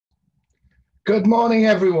Good morning,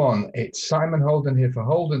 everyone. It's Simon Holden here for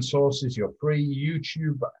Holden Sources, your free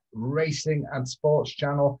YouTube racing and sports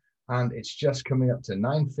channel. And it's just coming up to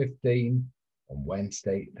 9:15 on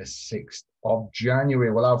Wednesday, the 6th of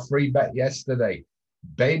January. Well, our free bet yesterday,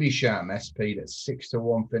 Baby Sham SP at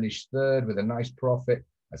 6-1, finished third with a nice profit.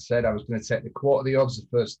 I said I was going to take the quarter of the odds, the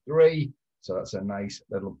first three. So that's a nice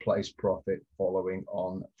little place profit following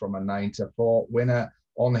on from a 9-4 winner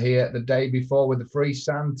on here the day before with the free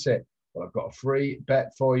sand tip. Well, I've got a free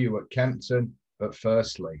bet for you at Kempton, but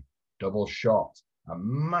firstly, double shot, a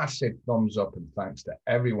massive thumbs up and thanks to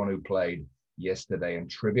everyone who played yesterday.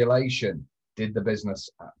 And Tribulation did the business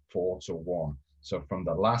at 4-1. So from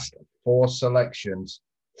the last four selections,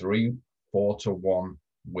 3 4-1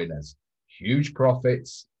 winners. Huge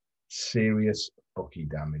profits, serious bookie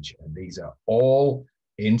damage. And these are all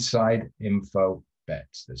inside info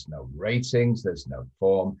bets. There's no ratings, there's no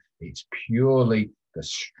form. It's purely the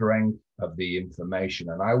strength of the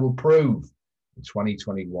information. And I will prove in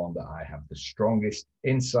 2021 that I have the strongest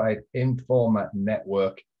inside informer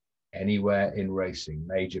network anywhere in racing.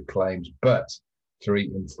 Major claims, but 3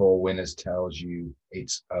 in 4 winners tells you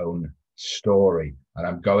its own story. And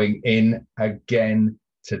I'm going in again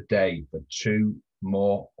today for 2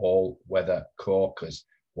 more all-weather corkers.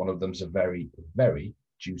 One of them's a very, very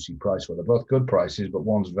juicy price. Well, they're both good prices, but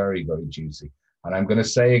one's very, very juicy. And I'm going to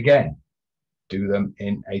say again, do them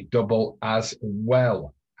in a double as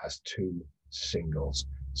well as 2 singles.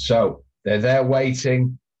 So they're there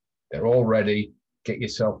waiting. They're all ready. Get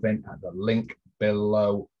yourself in at the link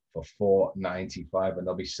below for $4.95 and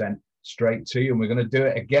they'll be sent straight to you. And we're going to do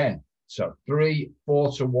it again. So 3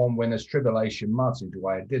 4-1 winners, Tribulation, Martin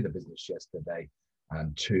Dwyer did the business yesterday,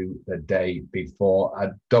 and 2 the day before,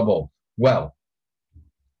 a double. Well,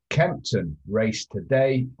 Kempton race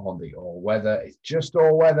today on the all-weather. It's just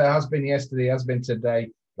all-weather, has been yesterday, has been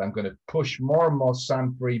today. But I'm going to push more and more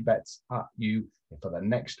sand-free bets at you for the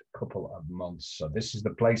next couple of months. So this is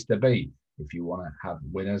the place to be if you want to have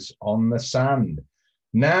winners on the sand.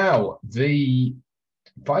 Now, the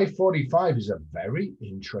 5:45 is a very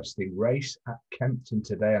interesting race at Kempton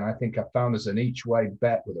today. And I think I found us an each-way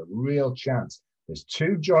bet with a real chance. There's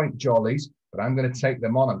 2 joint jollies, but I'm going to take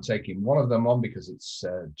them on. I'm taking one of them on because it's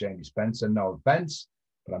Jamie Spencer, no offense,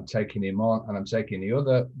 but I'm taking him on, and I'm taking the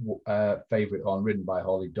other favourite on, ridden by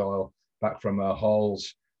Holly Doyle, back from her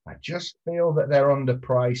holes. I just feel that they're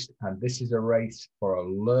underpriced, and this is a race for a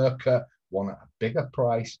lurker, one at a bigger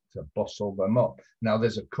price to bustle them up. Now,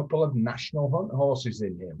 there's a couple of National Hunt horses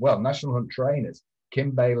in here. Well, National Hunt trainers,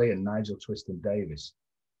 Kim Bailey and Nigel Twiston-Davis.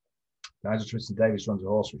 Nigel Twiston-Davis runs a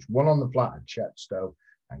horse which won on the flat at Chepstow,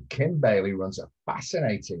 and Kim Bailey runs a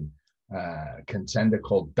fascinating contender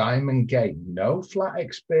called Diamond Gate. No flat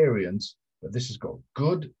experience, but this has got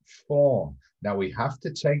good form. Now, we have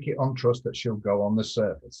to take it on trust that she'll go on the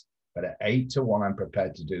surface, but at 8-1, I'm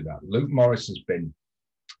prepared to do that. Luke Morris has been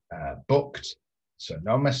booked, so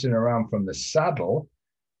no messing around from the saddle.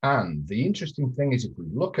 And the interesting thing is, if we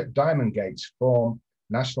look at Diamond Gate's form,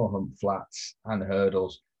 National Hunt flats and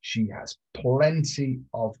hurdles, she has plenty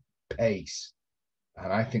of pace.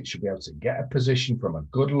 And I think she'll be able to get a position from a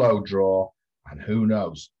good low draw, and who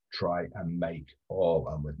knows, try and make all.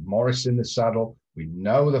 And with Morris in the saddle, we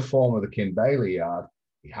know the form of the Kim Bailey yard.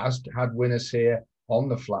 He has had winners here on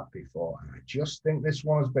the flat before. And I just think this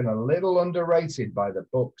one has been a little underrated by the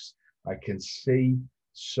books. I can see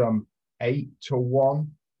some 8-1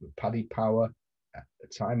 with Paddy Power at the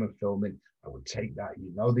time of filming. I would take that.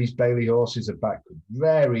 You know, these Bailey horses are back, could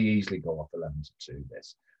very easily go off 11-2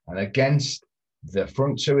 this. And against the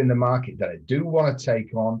front 2 in the market that I do want to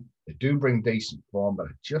take on, they do bring decent form, but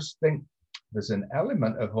I just think there's an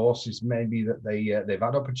element of horses maybe that they've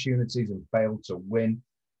had opportunities and failed to win.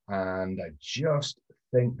 And I just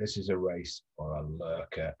think this is a race for a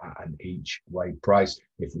lurker at an each-way price.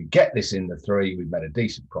 If we get this in the 3, we've made a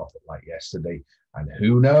decent profit like yesterday. And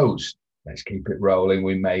who knows? Let's keep it rolling.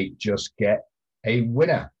 We may just get a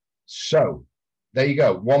winner. So there you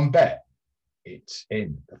go. One bet. It's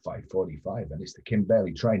in the 5:45, and it's the Kim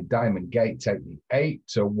Bailey train Diamond Gate taking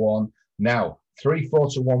 8-1. Now, 3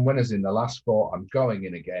 4-1 winners in the last 4. I'm going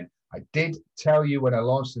in again. I did tell you when I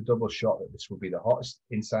launched the double shot that this would be the hottest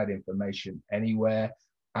inside information anywhere,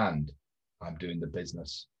 and I'm doing the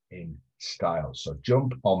business in style. So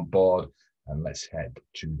jump on board and let's head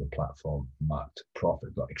to the platform marked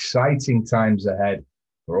profit. Got exciting times ahead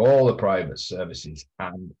for all the private services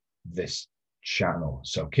and this channel.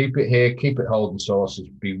 So keep it here, keep it Holden Sources,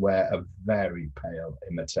 beware of very pale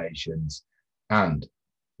imitations, and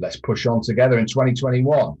let's push on together in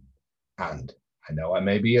 2021. And I know I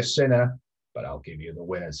may be a sinner, but I'll give you the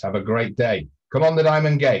winners. Have a great day. Come on, the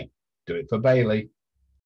Diamond Gate. Do it for Bailey.